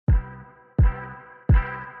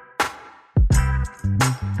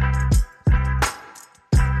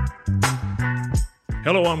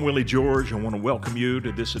Hello, I'm Willie George. I want to welcome you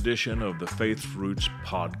to this edition of the Faith Roots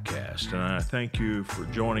Podcast. And I thank you for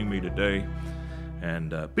joining me today.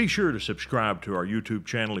 And be sure to subscribe to our YouTube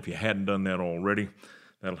channel if you hadn't done that already.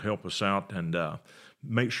 That'll help us out. And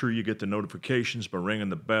make sure you get the notifications by ringing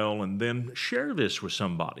the bell. And then share this with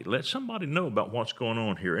somebody. Let somebody know about what's going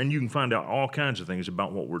on here. And you can find out all kinds of things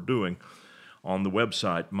about what we're doing on the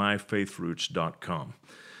website, myfaithroots.com.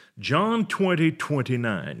 John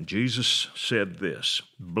 20:29, Jesus said this,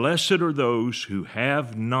 "Blessed are those who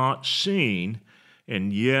have not seen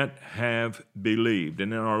and yet have believed."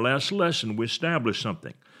 And in our last lesson, we established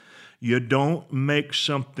something. You don't make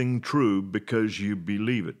something true because you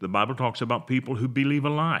believe it. The Bible talks about people who believe a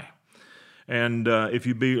lie. And if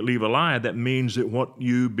you believe a lie, that means that what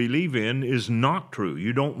you believe in is not true.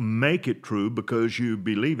 You don't make it true because you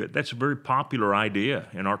believe it. That's a very popular idea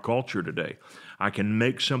in our culture today. I can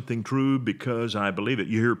make something true because I believe it.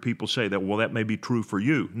 You hear people say that, well, that may be true for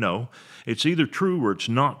you. No, it's either true or it's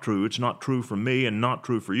not true. It's not true for me and not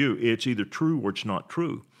true for you. It's either true or it's not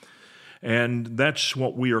true. And that's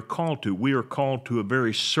what we are called to. We are called to a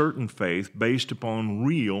very certain faith based upon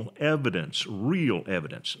real evidence,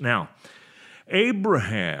 Now,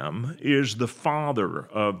 Abraham is the father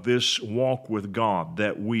of this walk with God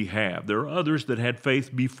that we have. There are others that had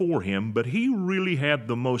faith before him, but he really had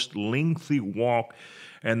the most lengthy walk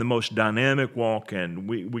and the most dynamic walk, and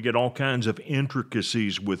we get all kinds of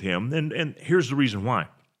intricacies with him. And here's the reason why.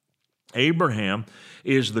 Abraham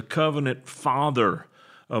is the covenant father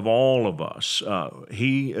of all of us.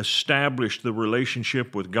 He established the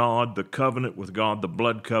relationship with God, the covenant with God, the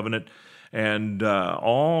blood covenant. And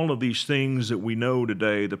all of these things that we know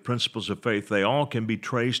today, the principles of faith, they all can be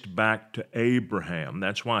traced back to Abraham.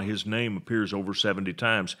 That's why his name appears over 70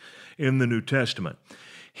 times in the New Testament.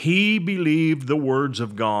 He believed the words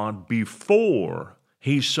of God before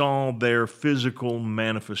he saw their physical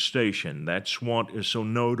manifestation. That's what is so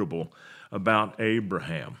notable about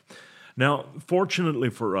Abraham. Now,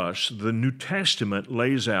 fortunately for us, the New Testament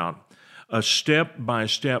lays out a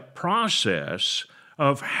step-by-step process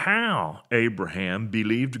of how Abraham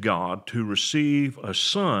believed God to receive a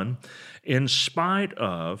son in spite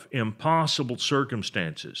of impossible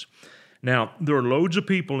circumstances. Now, there are loads of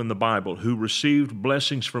people in the Bible who received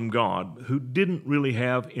blessings from God who didn't really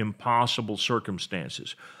have impossible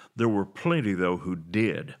circumstances. There were plenty, though, who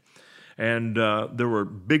did. And there were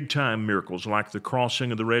big-time miracles like the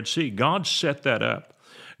crossing of the Red Sea. God set that up.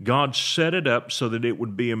 God set it up so that it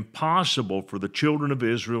would be impossible for the children of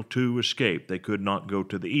Israel to escape. They could not go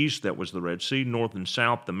to the east. That was the Red Sea. North and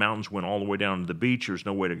south, the mountains went all the way down to the beach. There's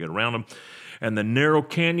no way to get around them. And the narrow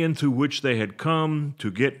canyon through which they had come to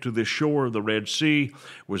get to the shore of the Red Sea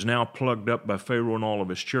was now plugged up by Pharaoh and all of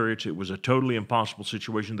his chariots. It was a totally impossible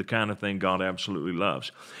situation, the kind of thing God absolutely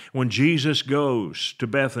loves. When Jesus goes to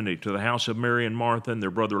Bethany, to the house of Mary and Martha and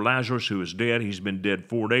their brother Lazarus, who is dead, he's been dead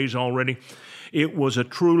 4 days already, it was a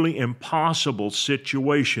truly impossible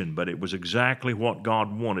situation, but it was exactly what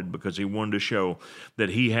God wanted because he wanted to show that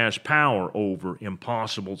he has power over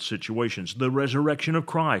impossible situations. The resurrection of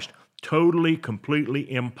Christ, totally, completely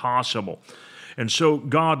impossible. And so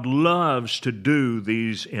God loves to do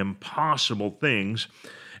these impossible things,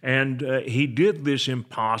 and he did this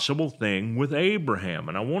impossible thing with Abraham.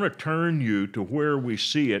 And I want to turn you to where we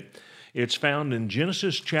see it. It's found in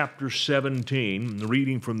Genesis chapter 17,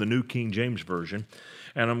 reading from the New King James Version,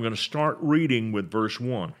 and I'm going to start reading with verse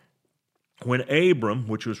 1. When Abram,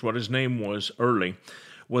 which was what his name was early,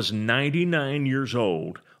 was 99 years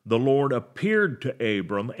old, the Lord appeared to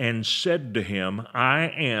Abram and said to him, "I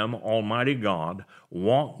am Almighty God,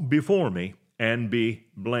 walk before me and be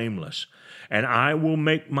blameless. And I will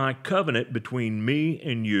make my covenant between me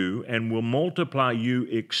and you, and will multiply you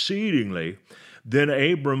exceedingly." Then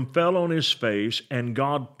Abram fell on his face, and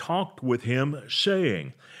God talked with him,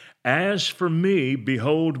 saying, "As for me,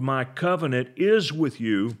 behold, my covenant is with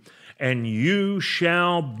you, and you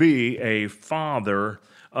shall be a father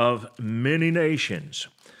of many nations."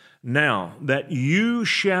 Now, that "you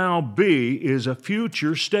shall be" is a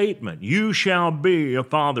future statement. You shall be a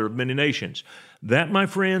father of many nations. That, my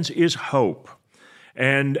friends, is hope.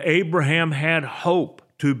 And Abraham had hope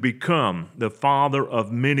to become the father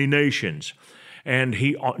of many nations. And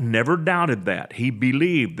he never doubted that. He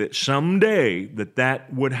believed that someday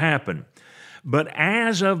that would happen. But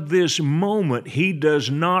as of this moment, he does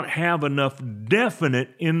not have enough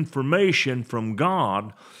definite information from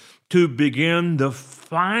God to begin the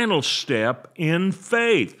final step in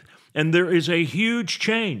faith. And there is a huge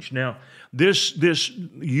change. Now, this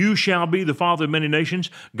 "you shall be the father of many nations,"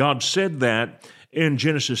 God said that in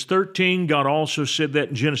Genesis 13. God also said that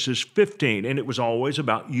in Genesis 15, and it was always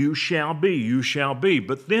about you shall be, you shall be.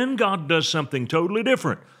 But then God does something totally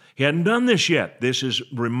different. He hadn't done this yet. This is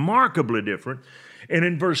remarkably different. And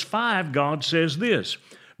in verse 5, God says this,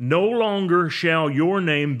 no longer shall your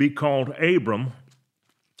name be called Abram,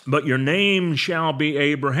 but your name shall be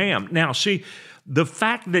Abraham. Now, see, the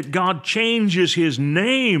fact that God changes his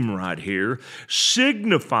name right here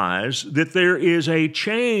signifies that there is a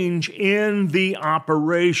change in the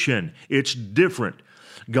operation. It's different.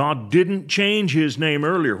 God didn't change his name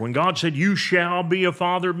earlier. When God said, you shall be a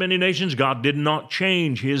father of many nations, God did not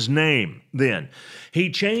change his name then. He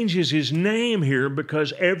changes his name here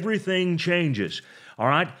because everything changes. All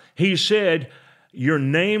right? He said, your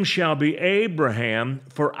name shall be Abraham,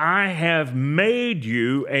 for I have made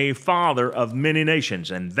you a father of many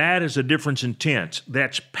nations. And that is a difference in tense.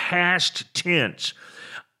 That's past tense.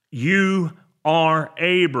 You are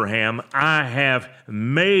Abraham. I have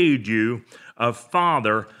made you a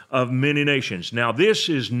father of many nations. Now, this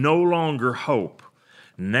is no longer hope.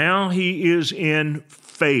 Now he is in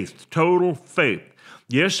faith, total faith.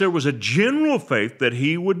 Yes, there was a general faith that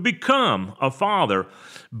he would become a father,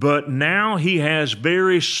 but now he has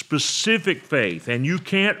very specific faith, and you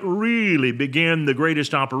can't really begin the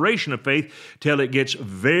greatest operation of faith till it gets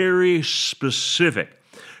very specific.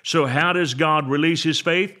 So how does God release his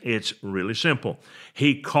faith? It's really simple.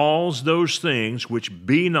 He calls those things which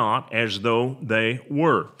be not as though they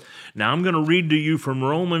were. Now I'm going to read to you from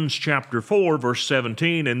Romans chapter 4, verse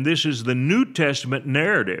 17, and this is the New Testament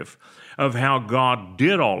narrative of how God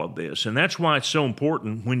did all of this. And that's why it's so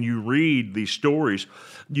important when you read these stories,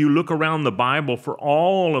 you look around the Bible for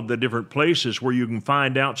all of the different places where you can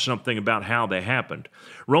find out something about how they happened.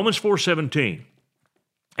 Romans 4:17,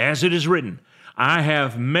 as it is written, I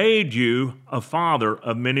have made you a father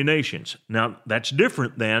of many nations. Now, that's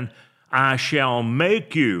different than I shall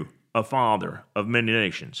make you a father of many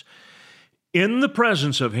nations. In the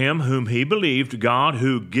presence of him whom he believed, God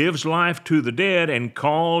who gives life to the dead and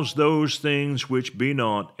calls those things which be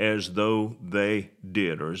not as though they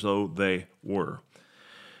did or as though they were.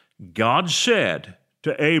 God said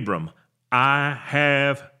to Abram, I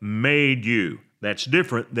have made you. That's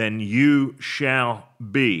different than you shall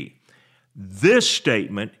be. This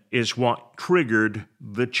statement is what triggered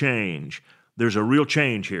the change. There's a real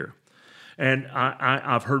change here. And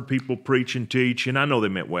I've heard people preach and teach, and I know they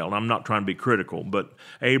meant well, and I'm not trying to be critical, but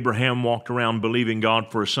Abraham walked around believing God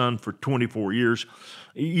for a son for 24 years.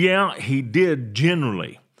 Yeah, he did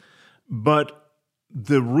generally, but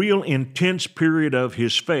the real intense period of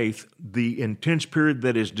his faith, the intense period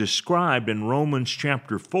that is described in Romans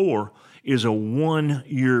chapter 4, is a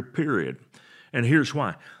 1-year period. And here's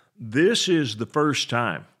why. This is the first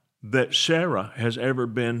time that Sarah has ever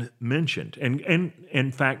been mentioned. And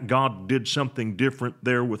in fact, God did something different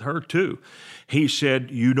there with her too. He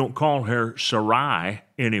said, you don't call her Sarai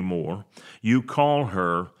anymore. You call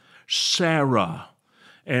her Sarah.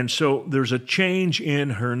 And so there's a change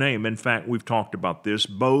in her name. In fact, we've talked about this.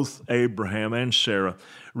 Both Abraham and Sarah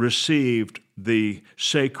received the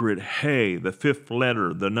sacred He, the fifth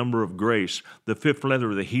letter, the number of grace. The fifth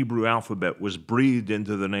letter of the Hebrew alphabet was breathed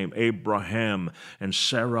into the name Abraham and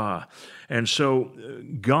Sarah. And so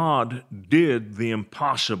God did the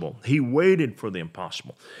impossible. He waited for the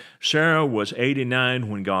impossible. Sarah was 89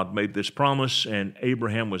 when God made this promise, and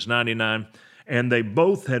Abraham was 99. And they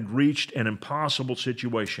both had reached an impossible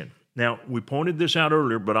situation. Now, we pointed this out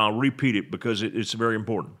earlier, but I'll repeat it because it's very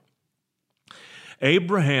important.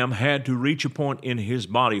 Abraham had to reach a point in his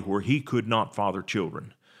body where he could not father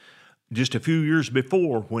children. Just a few years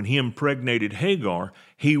before, when he impregnated Hagar,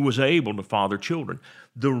 he was able to father children.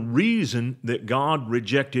 The reason that God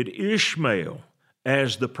rejected Ishmael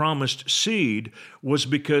as the promised seed was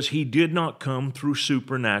because he did not come through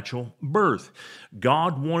supernatural birth.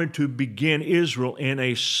 God wanted to begin Israel in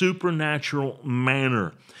a supernatural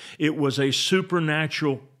manner. It was a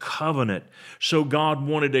supernatural covenant. So God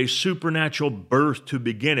wanted a supernatural birth to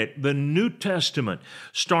begin it. The New Testament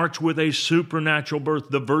starts with a supernatural birth,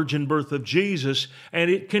 the virgin birth of Jesus, and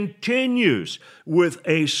it continues with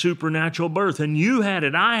a supernatural birth. And you had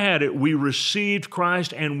it, I had it. We received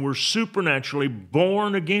Christ and were supernaturally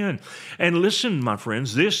born again. And listen, my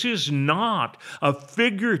friends, this is not a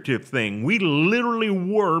figurative thing. We literally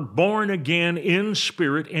were born again in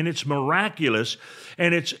spirit, and it's miraculous.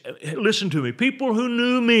 And it's, listen to me, people who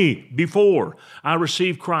knew me before I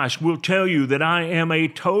received Christ will tell you that I am a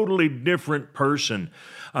totally different person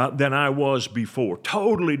than I was before.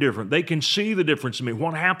 Totally different. They can see the difference in me.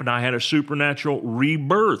 What happened? I had a supernatural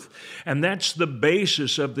rebirth. And that's the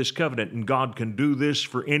basis of this covenant. And God can do this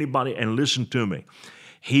for anybody. And listen to me.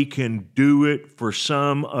 He can do it for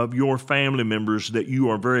some of your family members that you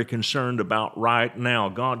are very concerned about right now.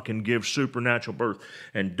 God can give supernatural birth,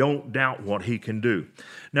 and don't doubt what He can do.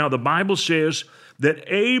 Now, the Bible says that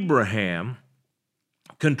Abraham,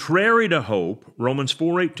 contrary to hope, Romans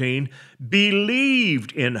 4:18,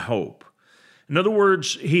 believed in hope. In other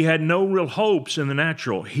words, he had no real hopes in the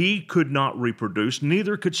natural. He could not reproduce,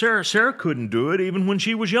 neither could Sarah. Sarah couldn't do it even when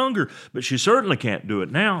she was younger, but she certainly can't do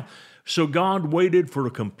it now. So God waited for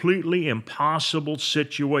a completely impossible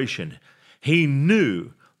situation. He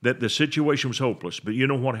knew that the situation was hopeless, but you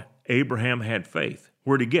know what? Abraham had faith.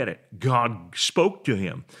 Where'd he get it? God spoke to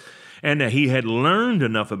him. And he had learned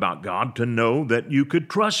enough about God to know that you could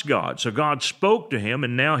trust God. So God spoke to him,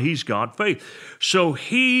 and now he's got faith. So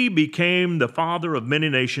he became the father of many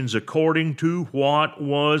nations according to what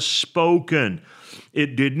was spoken.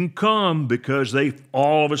 It didn't come because they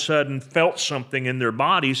all of a sudden felt something in their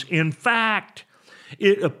bodies. In fact,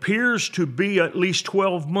 it appears to be at least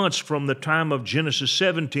 12 months from the time of Genesis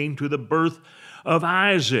 17 to the birth of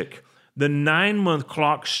Isaac. The 9-month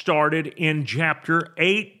clock started in chapter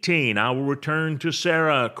 18. I will return to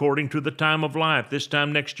Sarah according to the time of life, this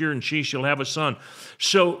time next year, and she shall have a son.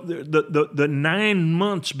 So the 9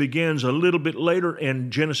 months begins a little bit later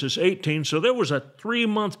in Genesis 18. So there was a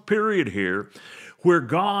 3-month period here where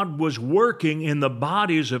God was working in the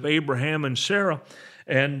bodies of Abraham and Sarah,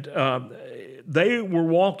 and they were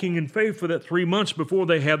walking in faith for that 3 months before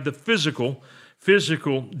they had the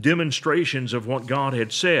physical demonstrations of what God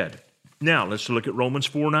had said. Now, let's look at Romans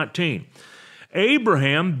 4:19.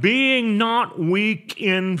 Abraham, being not weak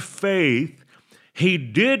in faith, he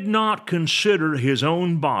did not consider his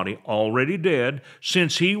own body already dead,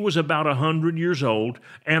 since he was about 100 years old,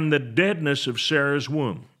 and the deadness of Sarah's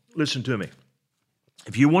womb. Listen to me.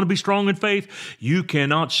 If you want to be strong in faith, you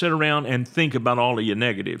cannot sit around and think about all of your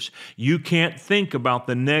negatives. You can't think about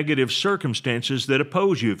the negative circumstances that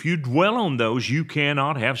oppose you. If you dwell on those, you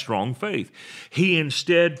cannot have strong faith. He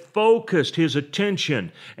instead focused his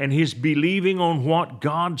attention and his believing on what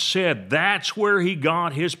God said. That's where he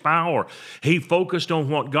got his power. He focused on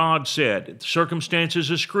what God said. Circumstances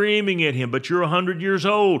are screaming at him, but you're 100 years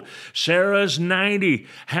old. Sarah's 90.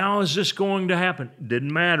 How is this going to happen?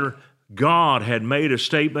 Didn't matter. God had made a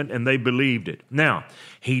statement and they believed it. Now,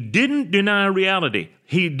 he didn't deny reality.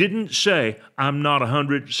 He didn't say, I'm not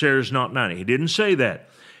 100, Sarah's not 90. He didn't say that.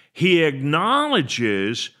 He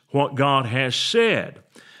acknowledges what God has said.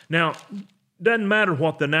 Now, doesn't matter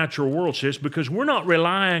what the natural world says, because we're not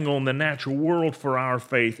relying on the natural world for our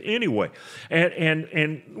faith anyway.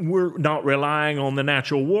 And we're not relying on the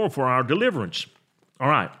natural world for our deliverance. All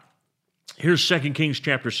right. Here's 2 Kings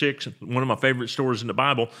chapter 6, one of my favorite stories in the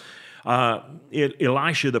Bible.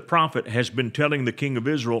 Elisha the prophet has been telling the king of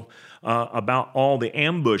Israel about all the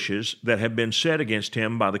ambushes that have been set against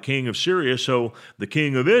him by the king of Syria. So the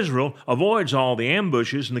king of Israel avoids all the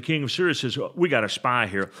ambushes, and the king of Syria says, we got a spy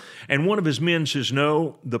here. And one of his men says,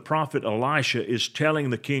 no, the prophet Elisha is telling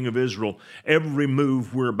the king of Israel every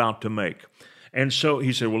move we're about to make. And so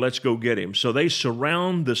he said, well, let's go get him. So they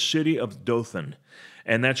surround the city of Dothan,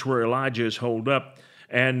 and that's where Elijah is holed up.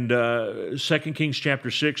 And 2 Kings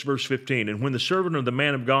chapter 6, verse 15, and when the servant of the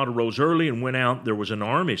man of God arose early and went out, there was an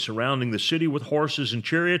army surrounding the city with horses and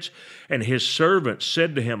chariots, and his servant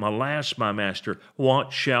said to him, alas, my master,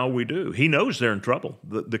 what shall we do? He knows they're in trouble.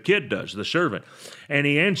 The kid does, the servant. And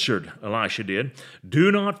he answered, Elisha did,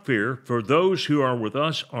 do not fear, for those who are with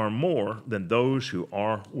us are more than those who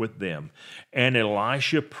are with them. And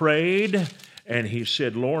Elisha prayed, and he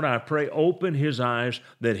said, Lord, I pray, open his eyes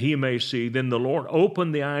that he may see. Then the Lord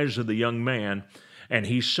opened the eyes of the young man, and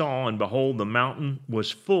he saw, and behold, the mountain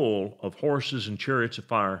was full of horses and chariots of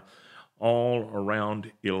fire all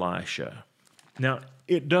around Elisha. Now,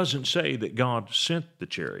 it doesn't say that God sent the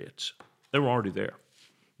chariots. They were already there.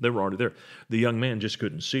 They were already there. The young man just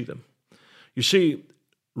couldn't see them. You see,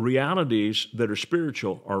 realities that are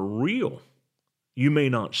spiritual are real. You may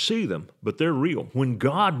not see them, but they're real. When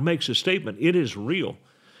God makes a statement, it is real.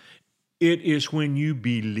 It is when you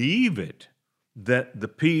believe it that the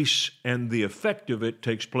peace and the effect of it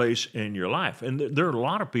takes place in your life. And there are a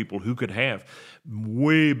lot of people who could have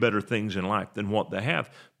way better things in life than what they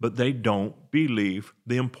have, but they don't believe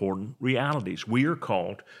the important realities. We are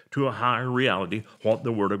called to a higher reality, what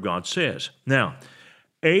the Word of God says. Now,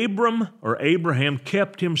 Abraham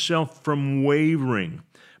kept himself from wavering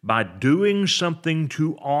by doing something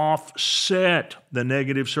to offset the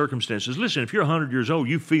negative circumstances. Listen, if you're 100 years old,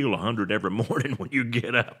 you feel 100 every morning when you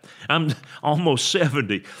get up. I'm almost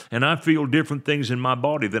 70, and I feel different things in my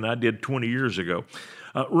body than I did 20 years ago.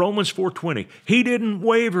 Romans 4:20, he didn't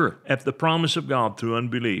waver at the promise of God through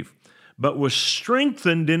unbelief, but was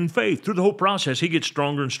strengthened in faith. Through the whole process, he gets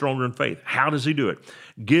stronger and stronger in faith. How does he do it?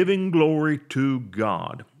 Giving glory to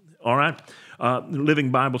God. All right? The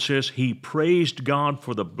Living Bible says he praised God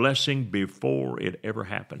for the blessing before it ever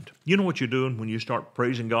happened. You know what you're doing when you start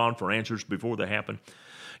praising God for answers before they happen?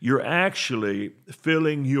 You're actually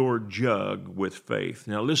filling your jug with faith.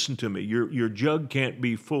 Now listen to me, your jug can't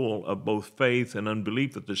be full of both faith and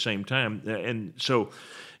unbelief at the same time. And so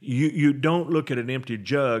you don't look at an empty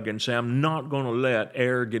jug and say, I'm not going to let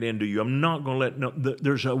air get into you. I'm not going to let, no,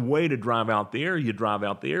 there's a way to drive out the air. You drive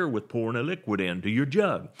out the air with pouring a liquid into your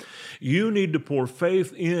jug. You need to pour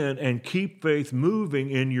faith in and keep faith moving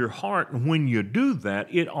in your heart. And when you do that,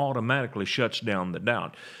 it automatically shuts down the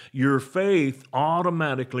doubt. Your faith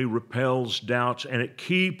automatically repels doubts and it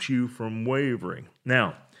keeps you from wavering.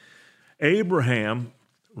 Now, Abraham,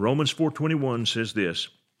 Romans 4:21 says this,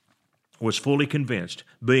 was fully convinced,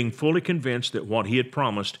 being fully convinced that what he had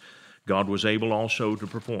promised, God was able also to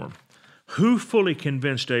perform. Who fully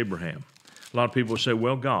convinced Abraham? A lot of people say,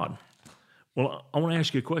 well, God. Well, I want to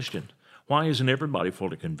ask you a question. Why isn't everybody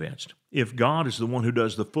fully convinced? If God is the one who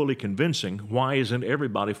does the fully convincing, why isn't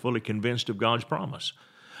everybody fully convinced of God's promise?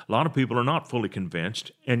 A lot of people are not fully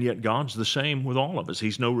convinced, and yet God's the same with all of us.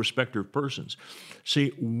 He's no respecter of persons.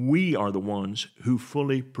 See, we are the ones who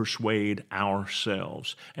fully persuade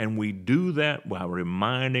ourselves, and we do that by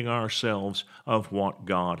reminding ourselves of what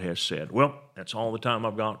God has said. Well, that's all the time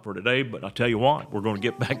I've got for today, but I'll tell you what, we're going to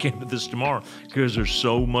get back into this tomorrow because there's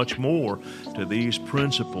so much more to these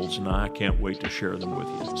principles, and I can't wait to share them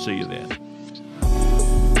with you. See you then.